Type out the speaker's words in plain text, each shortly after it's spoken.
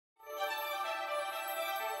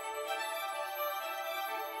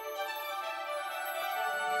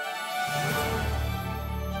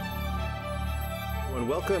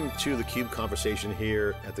welcome to theCUBE conversation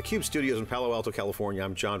here at theCUBE studios in Palo Alto, California.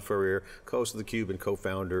 I'm John Furrier, co-host of theCUBE and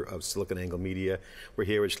co-founder of SiliconANGLE Media. We're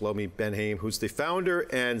here with Shlomi Ben Haim, who's the founder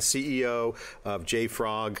and CEO of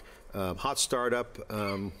JFrog, hot startup.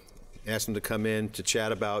 Asked him to come in to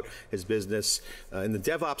chat about his business. In the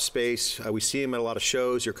DevOps space, we see him at a lot of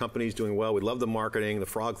shows. Your company's doing well. We love the marketing. The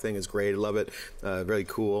Frog thing is great. I love it. Very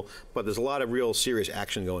cool. But there's a lot of real serious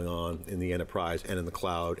action going on in the enterprise and in the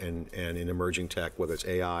cloud and in emerging tech, whether it's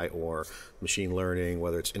AI or machine learning,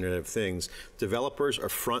 whether it's Internet of Things. Developers are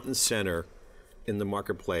front and center in the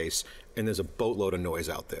marketplace, and there's a boatload of noise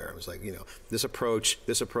out there. It was like, you know, this approach.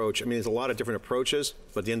 I mean, there's a lot of different approaches,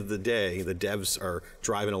 but at the end of the day, the devs are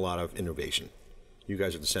driving a lot of innovation. You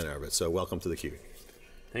guys are at the center of it, so welcome to theCUBE.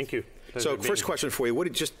 Thank you. So first question for you,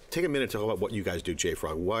 just take a minute to talk about what you guys do,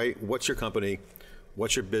 JFrog. What's your company?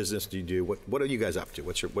 What's your business do you do? What are you guys up to?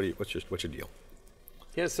 What's your deal?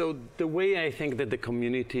 Yeah, so the way I think that the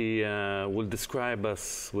community will describe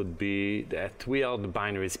us would be that we are the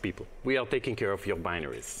binaries people. We are taking care of your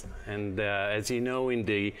binaries. And as you know, in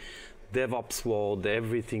the DevOps world,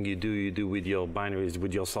 everything you do with your binaries,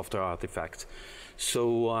 with your software artifacts.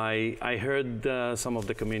 So I heard some of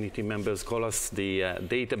the community members call us the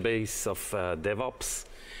database of DevOps.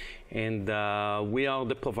 And we are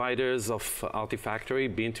the providers of Artifactory,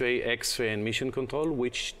 Bintray, X-Ray, and Mission Control,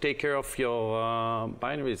 which take care of your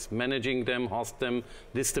binaries, managing them, host them,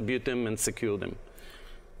 distribute them, and secure them.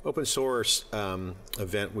 Open source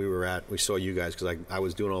event we were at, we saw you guys, because I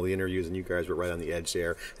was doing all the interviews and you guys were right on the edge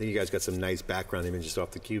there. I think you guys got some nice background images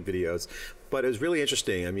off the CUBE videos. But it was really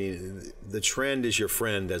interesting. I mean, the trend is your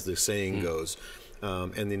friend, as the saying goes.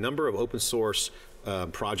 And the number of open source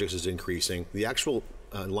projects is increasing. The actual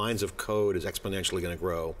lines of code is exponentially going to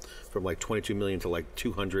grow from like 22 million to like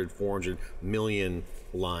 200, 400 million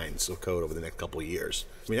lines of code over the next couple of years.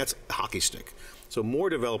 I mean, that's a hockey stick. So more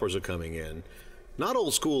developers are coming in. Not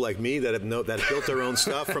old school like me that have built their own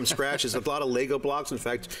stuff from scratch. There's a lot of Lego blocks. In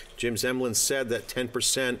fact, Jim Zemlin said that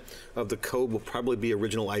 10% of the code will probably be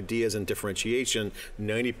original ideas and differentiation.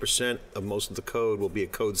 90% of most of the code will be a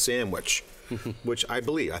code sandwich, which I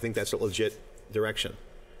believe. I think that's a legit direction.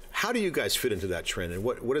 How do you guys fit into that trend, and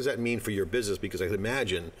what does that mean for your business? Because I can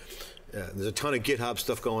imagine there's a ton of GitHub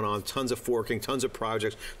stuff going on, tons of forking, tons of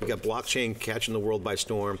projects. We got blockchain catching the world by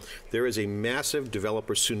storm. There is a massive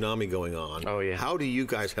developer tsunami going on. Oh yeah. How do you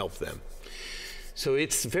guys help them? So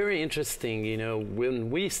it's very interesting, you know,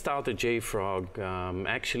 when we started JFrog,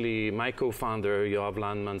 actually my co-founder, Yoav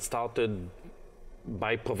Landman, started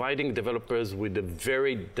by providing developers with a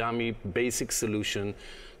very dummy basic solution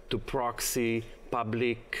to proxy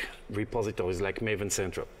public repositories like Maven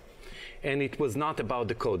Central. And it was not about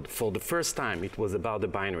the code. For the first time, it was about the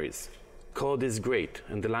binaries. Code is great,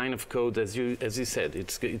 and the line of code, as you said,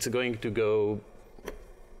 it's going to go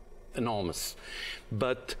enormous.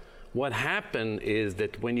 But what happened is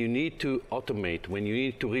that when you need to automate, when you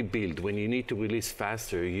need to rebuild, when you need to release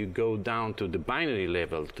faster, you go down to the binary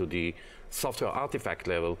level, to the software artifact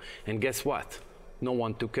level, and guess what? No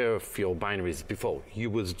one took care of your binaries before.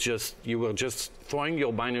 You were just throwing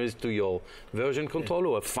your binaries to your version controller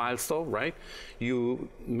or a file store, right?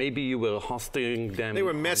 Maybe you were hosting them. They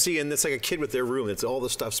were messy, and it's like a kid with their room. It's all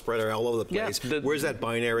the stuff spread all over the place. Yeah, where's that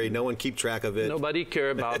binary? No one keep track of it. Nobody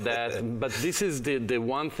care about that. But this is the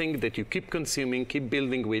one thing that you keep consuming, keep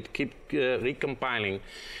building with, keep recompiling.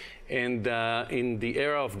 And in the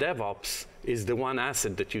era of DevOps, is the one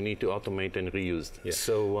asset that you need to automate and reuse. Yeah.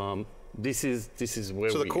 So. This is where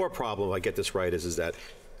So the core problem, if I get this right, is that,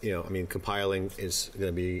 you know, I mean, compiling is going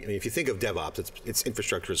to be, I mean, if you think of DevOps, it's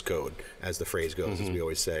infrastructure as code, as the phrase goes, as we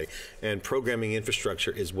always say. And programming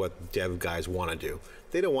infrastructure is what dev guys want to do.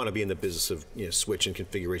 They don't want to be in the business of, you know, switch and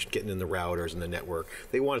configuration, getting in the routers and the network.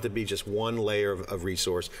 They want it to be just one layer of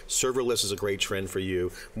resource. Serverless is a great trend for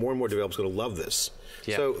you. More and more developers are going to love this.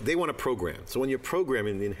 Yeah. So they want to program. So when you're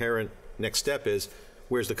programming, the inherent next step is,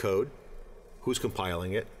 where's the code? Who's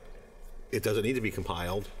compiling it? It doesn't need to be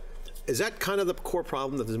compiled. Is that kind of the core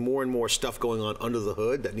problem, that there's more and more stuff going on under the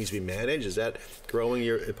hood that needs to be managed? Is that growing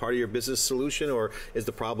part of your business solution, or is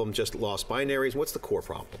the problem just lost binaries? What's the core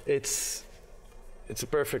problem? It's a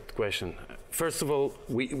perfect question. First of all,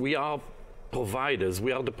 we are providers.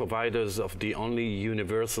 We are the providers of the only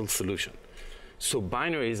universal solution. So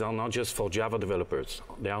binaries are not just for Java developers.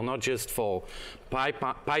 They are not just for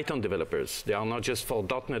Python developers. They are not just for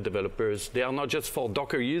 .NET developers. They are not just for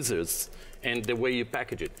Docker users and the way you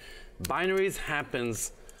package it. Binaries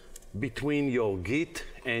happens between your Git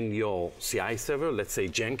and your CI server, let's say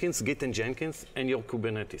Jenkins, Git and Jenkins, and your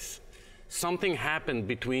Kubernetes. Something happened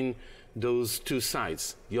between those two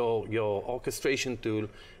sides, your orchestration tool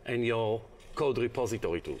and your code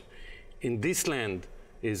repository tool. In this land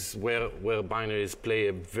is where binaries play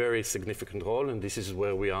a very significant role, and this is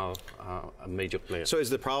where we are a major player. So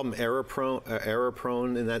is the problem error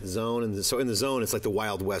prone in that zone? And so in the zone, it's like the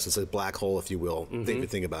Wild West. It's a black hole, if you will.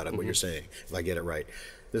 Think about it, what you're saying, if I get it right.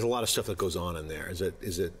 There's a lot of stuff that goes on in there. Is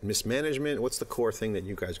it mismanagement? What's the core thing that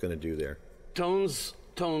you guys are going to do there? Tons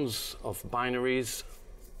of binaries,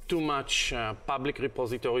 too much public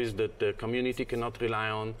repositories that the community cannot rely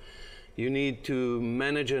on. You need to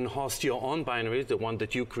manage and host your own binaries, the one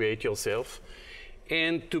that you create yourself,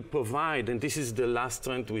 and to provide, and this is the last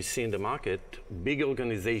trend we see in the market, big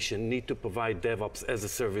organizations need to provide DevOps as a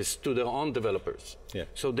service to their own developers. Yeah.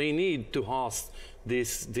 So they need to host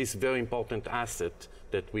this very important asset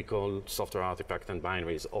that we call software artifact and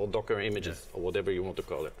binaries, or Docker images, or whatever you want to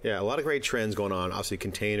call it. Yeah, a lot of great trends going on. Obviously,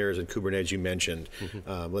 containers and Kubernetes you mentioned.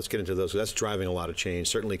 Let's get into those. That's driving a lot of change.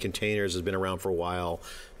 Certainly, containers has been around for a while.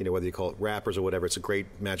 You know, whether you call it wrappers or whatever, it's a great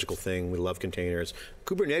magical thing. We love containers.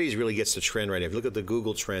 Kubernetes really gets the trend right now. If you look at the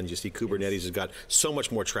Google trends, you see Kubernetes has got so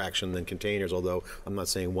much more traction than containers, although I'm not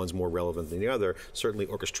saying one's more relevant than the other. Certainly,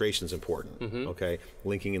 orchestration is important, okay?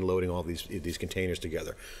 Linking and loading all these containers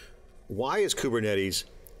together. Why is Kubernetes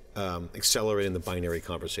accelerating the binary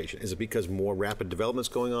conversation? Is it because more rapid development's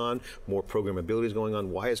going on, more programmability is going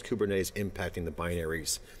on? Why is Kubernetes impacting the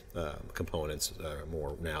binaries components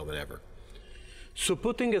more now than ever? So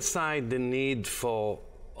putting aside the need for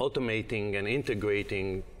automating and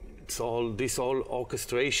integrating, this whole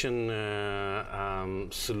orchestration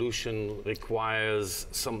solution requires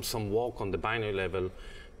some work on the binary level.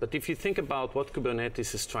 But if you think about what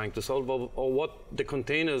Kubernetes is trying to solve, or what the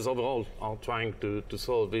containers overall are trying to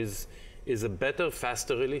solve, is a better,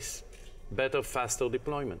 faster release, better, faster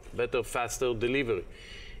deployment, better, faster delivery.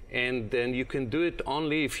 And then you can do it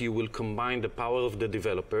only if you will combine the power of the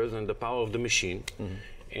developers and the power of the machine,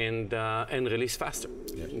 and release faster.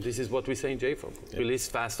 Yeah. This is what we say in JFrog. Yeah. Release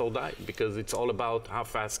fast or die, because it's all about how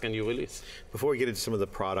fast can you release. Before we get into some of the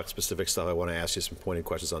product-specific stuff, I want to ask you some pointed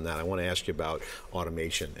questions on that. I want to ask you about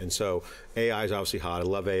automation. And so AI is obviously hot. I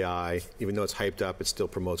love AI. Even though it's hyped up, it still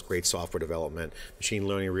promotes great software development. Machine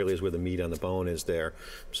learning really is where the meat on the bone is there.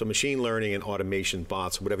 So machine learning and automation,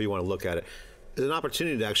 bots, whatever you want to look at it, is an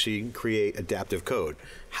opportunity to actually create adaptive code.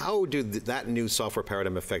 How do that new software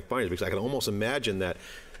paradigm affect binaries? Because I can almost imagine that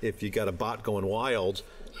if you got a bot going wild,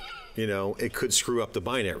 you know, it could screw up the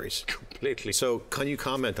binaries. Completely. So can you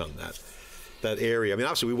comment on that area? I mean,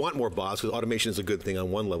 obviously we want more bots because automation is a good thing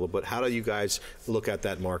on one level, but how do you guys look at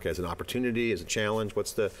that market as an opportunity, as a challenge?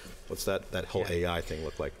 What's that whole AI thing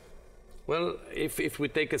look like? Well, if we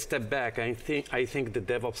take a step back, I think the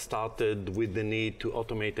DevOps started with the need to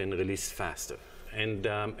automate and release faster. And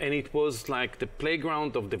it was like the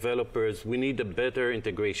playground of developers. We need a better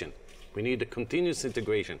integration. We need a continuous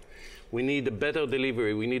integration. We need a better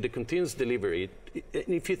delivery. We need a continuous delivery.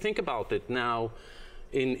 If you think about it now,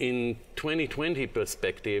 in 2020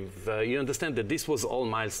 perspective, you understand that this was all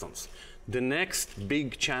milestones. The next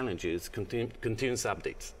big challenge is continuous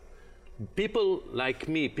updates. People like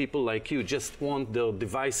me, people like you, just want their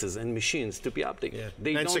devices and machines to be updated.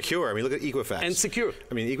 Yeah. And secure. I mean, look at Equifax. And secure.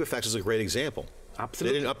 I mean, Equifax is a great example.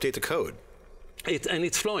 Absolutely. They didn't update the code. And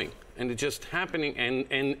it's flowing, and it's just happening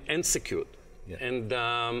and secured. Yeah.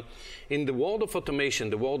 And in the world of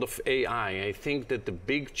automation, the world of AI, I think that the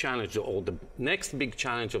big challenge, or the next big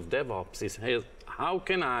challenge of DevOps is how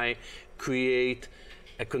can I create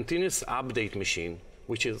a continuous update machine,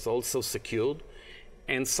 which is also secured,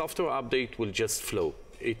 and software update will just flow.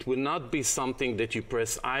 It will not be something that you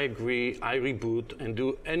press, I agree, I reboot, and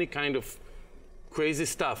do any kind of crazy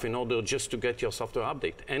stuff in order just to get your software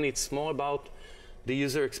update. And it's more about the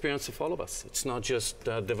user experience of all of us. It's not just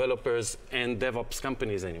developers and DevOps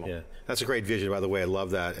companies anymore. Yeah, that's a great vision, by the way. I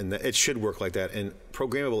love that. And it should work like that. And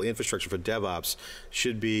programmable infrastructure for DevOps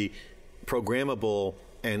should be programmable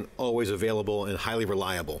and always available and highly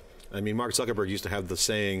reliable. I mean, Mark Zuckerberg used to have the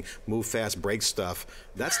saying, move fast, break stuff.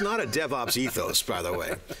 That's not a DevOps ethos, by the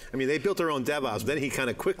way. I mean, they built their own DevOps, then he kind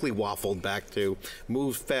of quickly waffled back to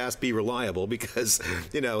move fast, be reliable, because,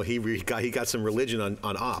 you know, he got some religion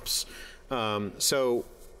on ops. So,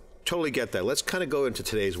 totally get that. Let's kind of go into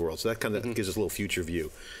today's world. So that kind of gives us a little future view.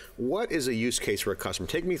 What is a use case for a customer?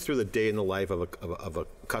 Take me through the day in the life of a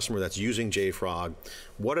customer that's using JFrog.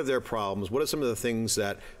 What are their problems? What are some of the things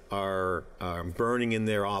that are burning in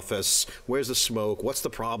their office? Where's the smoke? What's the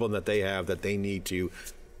problem that they have that they need to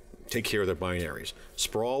take care of their binaries?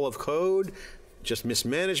 Sprawl of code? Just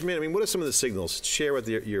mismanagement? I mean, what are some of the signals? Share with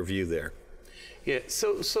your view there. Yeah,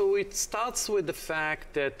 so it starts with the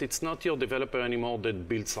fact that it's not your developer anymore that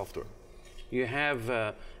builds software. You have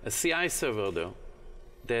a CI server, though,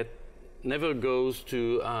 that never goes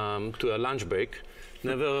to a lunch break,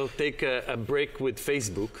 never take a break with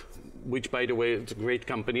Facebook, which, by the way, is a great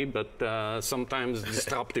company, but sometimes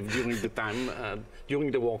disruptive during the time,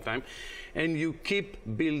 during the work time, and you keep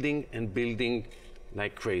building and building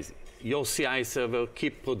like crazy. Your CI server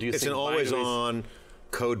keep producing. It's an always-on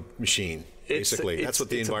code machine, basically. That's what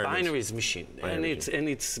the environment is. It's a binaries machine, and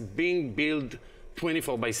it's being built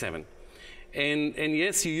 24/7. And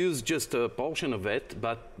yes, you use just a portion of it,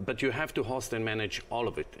 but you have to host and manage all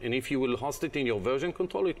of it. And if you will host it in your version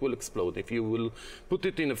control, it will explode. If you will put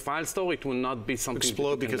it in a file store, it will not be something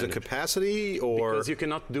explode because of capacity, or because you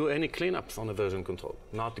cannot do any cleanups on a version control,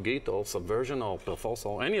 not Git or Subversion or Perforce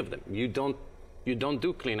or any of them. You don't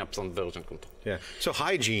do cleanups on version control. Yeah. So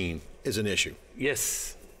hygiene is an issue.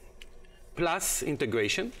 Yes. Plus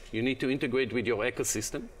integration. You need to integrate with your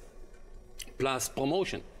ecosystem. Plus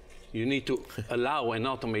promotion. You need to allow and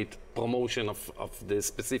automate promotion of the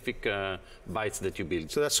specific bytes that you build.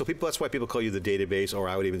 So that's why people call you the database, or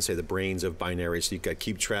I would even say the brains of binaries. So you got to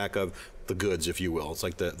keep track of the goods, if you will. It's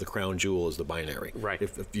like the crown jewel is the binary. Right.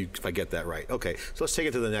 If I get that right. Okay. So let's take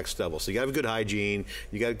it to the next level. So you got to have good hygiene.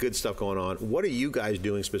 You got good stuff going on. What are you guys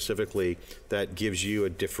doing specifically that gives you a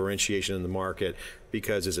differentiation in the market?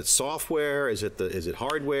 Because is it software? Is it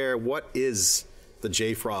hardware? What is the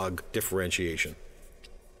JFrog differentiation?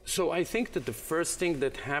 So I think that the first thing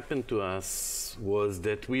that happened to us was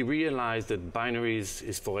that we realized that binaries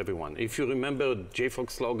is for everyone. If you remember JFrog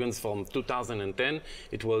slogans from 2010,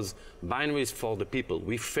 it was binaries for the people.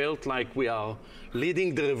 We felt like we are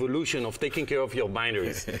leading the revolution of taking care of your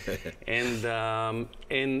binaries.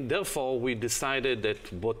 and therefore, we decided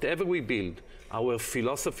that whatever we build, our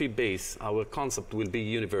philosophy base, our concept will be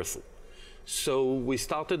universal. So we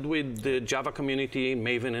started with the Java community,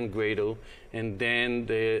 Maven and Gradle, and then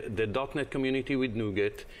the .NET community with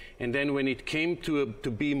NuGet. And then when it came to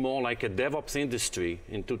be more like a DevOps industry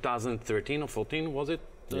in 2013 or 14, was it?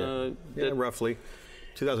 Yeah, roughly.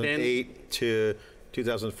 2008 to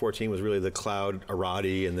 2014 was really the cloud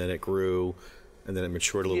Arati, and then it grew. And then it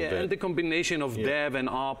matured a little bit. Yeah, and the combination of dev and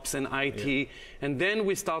ops and IT. Yeah. And then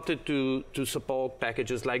we started to support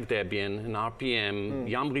packages like Debian and RPM,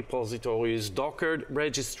 Yum repositories, Docker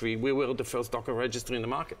registry. We were the first Docker registry in the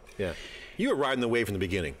market. Yeah. You were riding the wave from the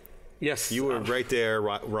beginning. Yes. You were right there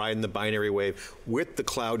riding the binary wave with the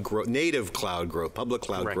cloud growth, native cloud growth, public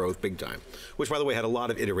cloud growth, big time. Which, by the way, had a lot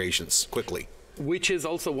of iterations quickly. Which is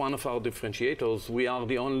also one of our differentiators. We are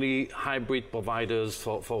the only hybrid providers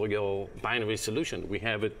for your binary solution. We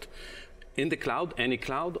have it in the cloud, any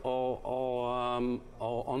cloud, or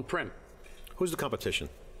on-prem. Who's the competition?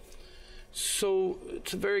 So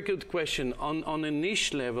it's a very good question. On a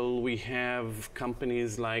niche level, we have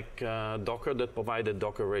companies like Docker that provide a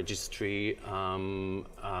Docker registry.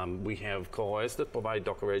 We have CoreOS that provide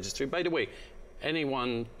Docker registry. By the way,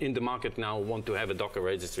 anyone in the market now want to have a Docker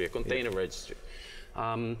registry, a container registry.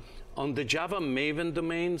 On the Java Maven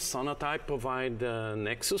domain, Sonatype provide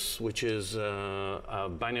Nexus, which is a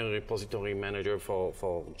binary repository manager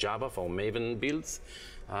for Java, for Maven builds.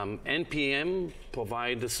 NPM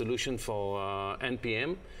provide a solution for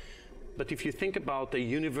NPM. But if you think about a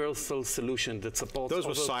universal solution that supports... Those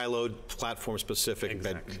were siloed, platform-specific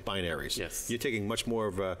binaries. Yes. You're taking much more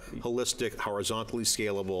of a holistic, horizontally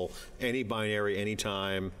scalable, any binary,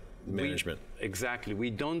 anytime management. Exactly. We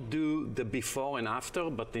don't do the before and after,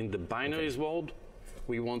 but in the binaries world,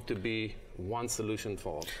 we want to be one solution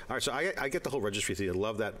for all. All right, so I get the whole registry thing. I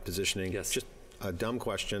love that positioning. Yes. Just a dumb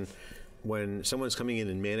question. When someone's coming in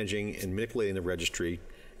and managing and manipulating the registry,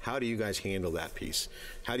 how do you guys handle that piece?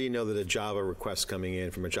 How do you know that a Java request coming in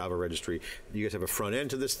from a Java registry? Do you guys have a front end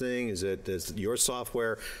to this thing? Is it your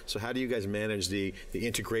software? So how do you guys manage the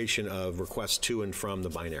integration of requests to and from the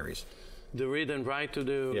binaries? The read and write to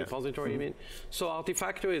the repository, you mean? So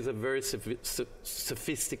Artifactory is a very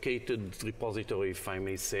sophisticated repository, if I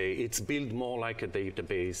may say. It's built more like a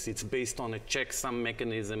database. It's based on a checksum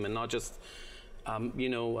mechanism and not just a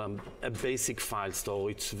basic file store.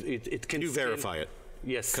 It can... You verify it.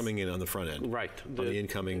 Yes. Coming in on the front end. Right. On the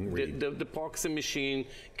incoming read. The proxy machine,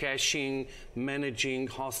 caching, managing,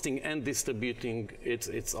 hosting, and distributing,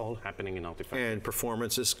 it's all happening in Artifactory. And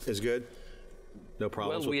performance is good? No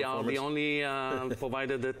problems with performance? Well, we are the only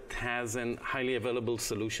provider that has a highly available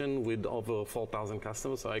solution with over 4,000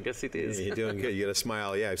 customers, so I guess it is. Yeah, you're doing good. You got a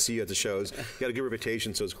smile. Yeah, I see you at the shows. You got a good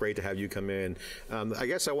reputation, so it's great to have you come in. I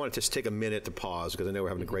guess I want to just take a minute to pause, because I know we're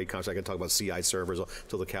having a great conversation. I can talk about CI servers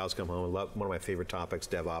until the cows come home. I love one of my favorite topics,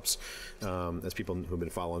 DevOps. As people who've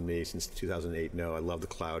been following me since 2008 know, I love the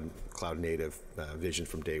cloud native vision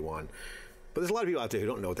from day one. But there's a lot of people out there who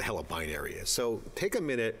don't know what the hell a binary is. So take a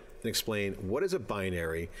minute and explain what is a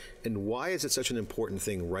binary and why is it such an important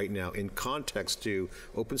thing right now in context to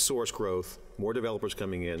open source growth, more developers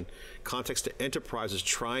coming in, context to enterprises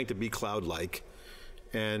trying to be cloud-like,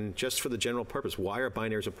 and just for the general purpose, why are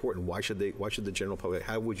binaries important? Why should the general public,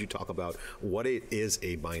 how would you talk about what it is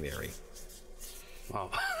a binary?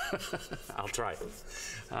 Well, I'll try.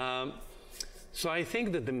 So I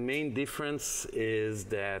think that the main difference is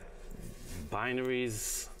that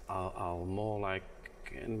binaries are more like,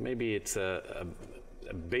 and maybe it's a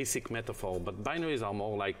basic metaphor, but binaries are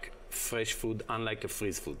more like fresh food, unlike a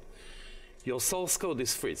freeze food. Your source code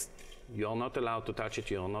is freeze. You're not allowed to touch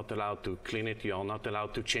it, you're not allowed to clean it, you're not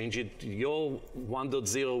allowed to change it. Your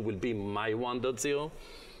 1.0 will be my 1.0,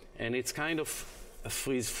 and it's kind of a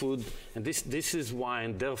freeze food. And this is why,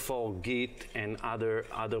 and therefore, Git and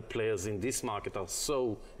other players in this market are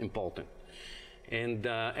so important.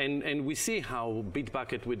 And we see how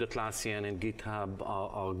Bitbucket with Atlassian and GitHub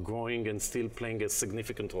are growing and still playing a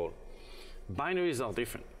significant role. Binaries are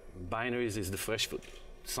different. Binaries is the fresh food,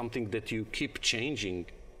 something that you keep changing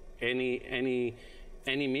any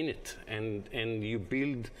minute, and you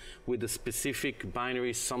build with a specific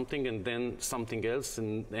binary something and then something else,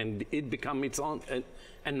 and it becomes its own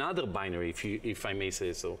another binary, if I may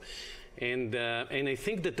say so. And I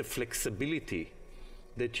think that the flexibility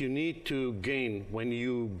that you need to gain when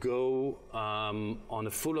you go on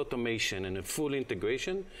a full automation and a full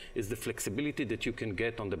integration is the flexibility that you can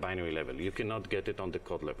get on the binary level. You cannot get it on the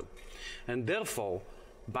code level. And therefore,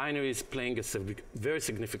 binary is playing a very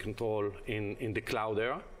significant role in the cloud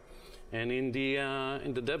era and in the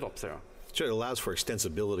DevOps era. So it allows for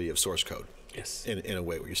extensibility of source code. Yes. In a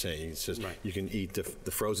way, what you're saying. It's just right. You can eat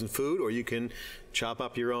the frozen food, or you can chop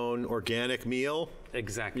up your own organic meal.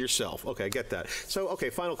 Exactly. Yourself. Okay, I get that. So, okay,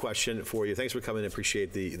 final question for you. Thanks for coming.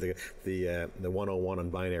 Appreciate the 101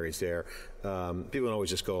 on binaries there. People can always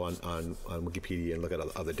just go on Wikipedia and look at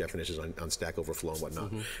other definitions on Stack Overflow and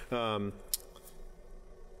whatnot. Mm-hmm.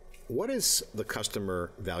 What is the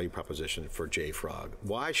customer value proposition for JFrog?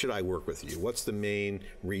 Why should I work with you? What's the main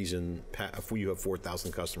reason if you have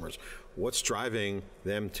 4,000 customers? What's driving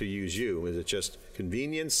them to use you? Is it just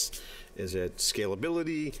convenience? Is it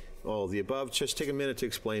scalability? All of the above? Just take a minute to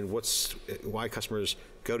explain why customers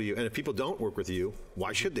go to you. And if people don't work with you,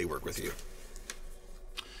 why should they work with you?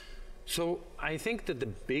 So I think that the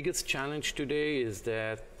biggest challenge today is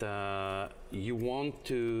that you want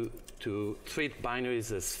to treat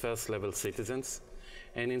binaries as first-level citizens,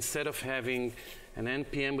 and instead of having an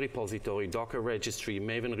NPM repository, Docker registry,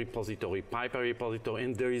 Maven repository, Piper repository,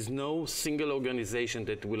 and there is no single organization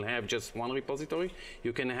that will have just one repository,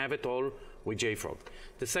 you can have it all with JFrog.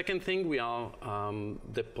 The second thing, we are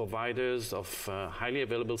the providers of highly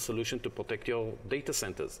available solution to protect your data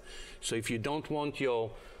centers. So if you don't want your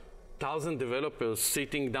 1,000 developers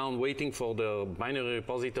sitting down waiting for the binary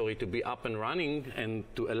repository to be up and running and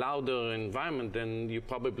to allow their environment, then you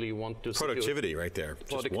probably want to productivity right there.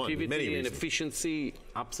 Productivity and efficiency,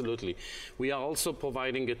 absolutely. We are also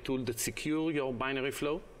providing a tool that secures your binary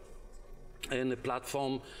flow and a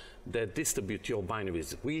platform that distributes your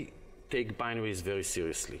binaries. We take binaries very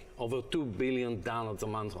seriously. Over $2 billion a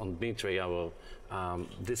month on Bintray, our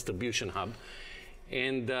distribution hub.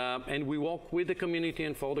 And we work with the community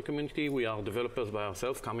and for the community. We are developers by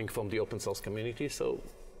ourselves coming from the open source community. So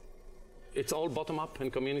it's all bottom up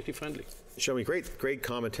and community friendly. Shlomi, great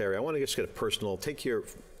commentary. I want to just get a personal, take your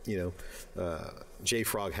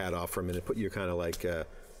JFrog hat off for a minute, put your kind of like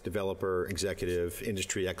developer, executive,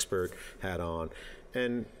 industry expert hat on,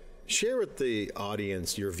 and share with the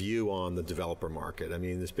audience your view on the developer market. I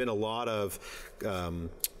mean, there's been a lot of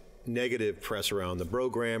negative press around the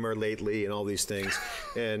programmer lately and all these things,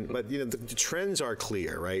 but the trends are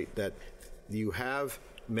clear, right? That you have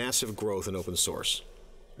massive growth in open source.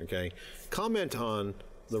 Okay, comment on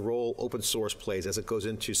the role open source plays as it goes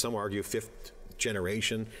into, some argue, 5th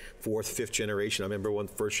generation, 4th, 5th generation. I remember one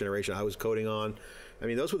first generation I was coding on. I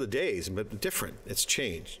mean, those were the days, but different. It's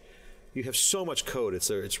changed. You have so much code.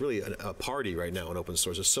 It's really a party right now in open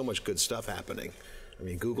source. There's so much good stuff happening. I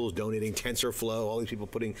mean, Google's donating TensorFlow, all these people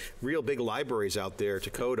putting real big libraries out there to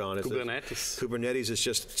code on. Kubernetes is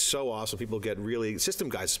just so awesome. People get really, system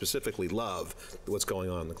guys specifically love what's going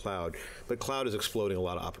on in the cloud. But cloud is exploding a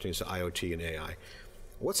lot of opportunities to IoT and AI.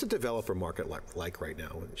 What's the developer market like right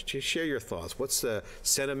now? Just share your thoughts. What's the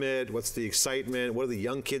sentiment? What's the excitement? What are the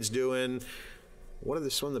young kids doing? What are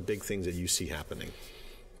some of the big things that you see happening?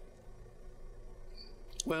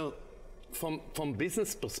 Well, from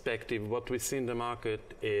business perspective, what we see in the market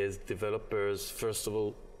is developers, first of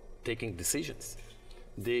all, taking decisions.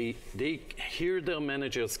 They hear their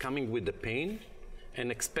managers coming with the pain,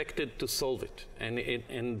 and expected to solve it.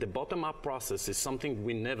 And the bottom-up process is something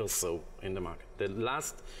we never saw in the market. The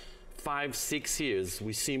last 5, 6 years,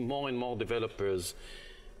 we see more and more developers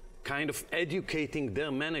kind of educating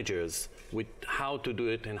their managers with how to do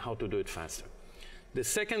it and how to do it faster. The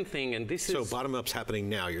second thing, and this is... So bottom-up's happening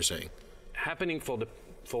now, you're saying? Happening for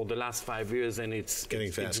the last 5 years, and it's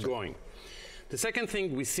growing. The second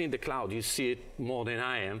thing we see in the cloud, you see it more than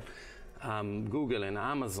I am, Google and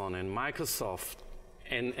Amazon and Microsoft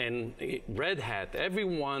and Red Hat,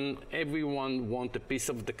 everyone want a piece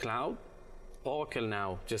of the cloud. Oracle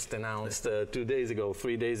now just announced 2 days ago,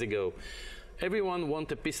 3 days ago. Everyone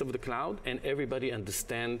wants a piece of the cloud, and everybody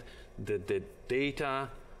understands that the data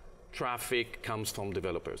traffic comes from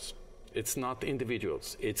developers. It's not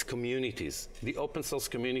individuals, it's communities. The open source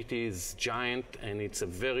community is giant, and it's a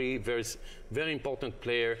very, very, very important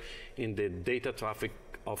player in the data traffic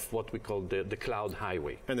of what we call the cloud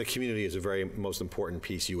highway. And the community is a very most important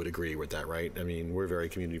piece. You would agree with that, right? I mean, we're very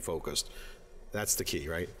community focused. That's the key,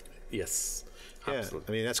 right? Yes. Yeah,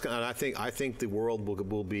 absolutely. I mean, I think the world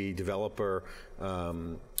will be developer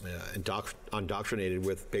indoctrinated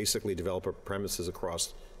with basically developer premises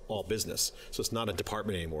across all business. So it's not a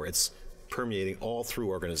department anymore. It's permeating all through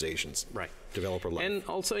organizations. Right. Developer life. And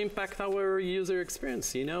also impact our user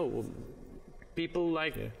experience. You know, people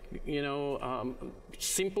like, you know,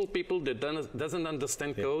 simple people that doesn't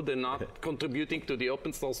understand code and not contributing to the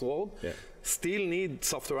open source world still need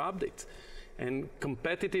software updates. And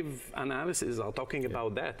competitive analysis are talking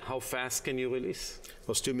about that. How fast can you release?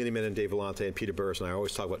 Well, Stu Miniman and Dave Vellante and Peter Burris and I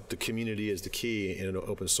always talk about the community is the key in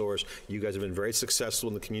open source. You guys have been very successful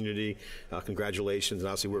in the community. Congratulations. And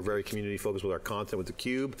obviously, we're very community focused with our content with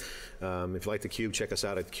theCUBE. If you like theCUBE, check us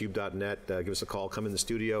out at cube.net. Give us a call. Come in the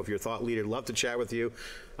studio. If you're a thought leader, love to chat with you.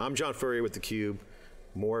 I'm John Furrier with theCUBE.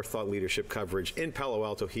 More thought leadership coverage in Palo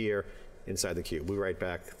Alto here inside theCUBE. We'll be right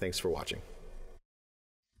back. Thanks for watching.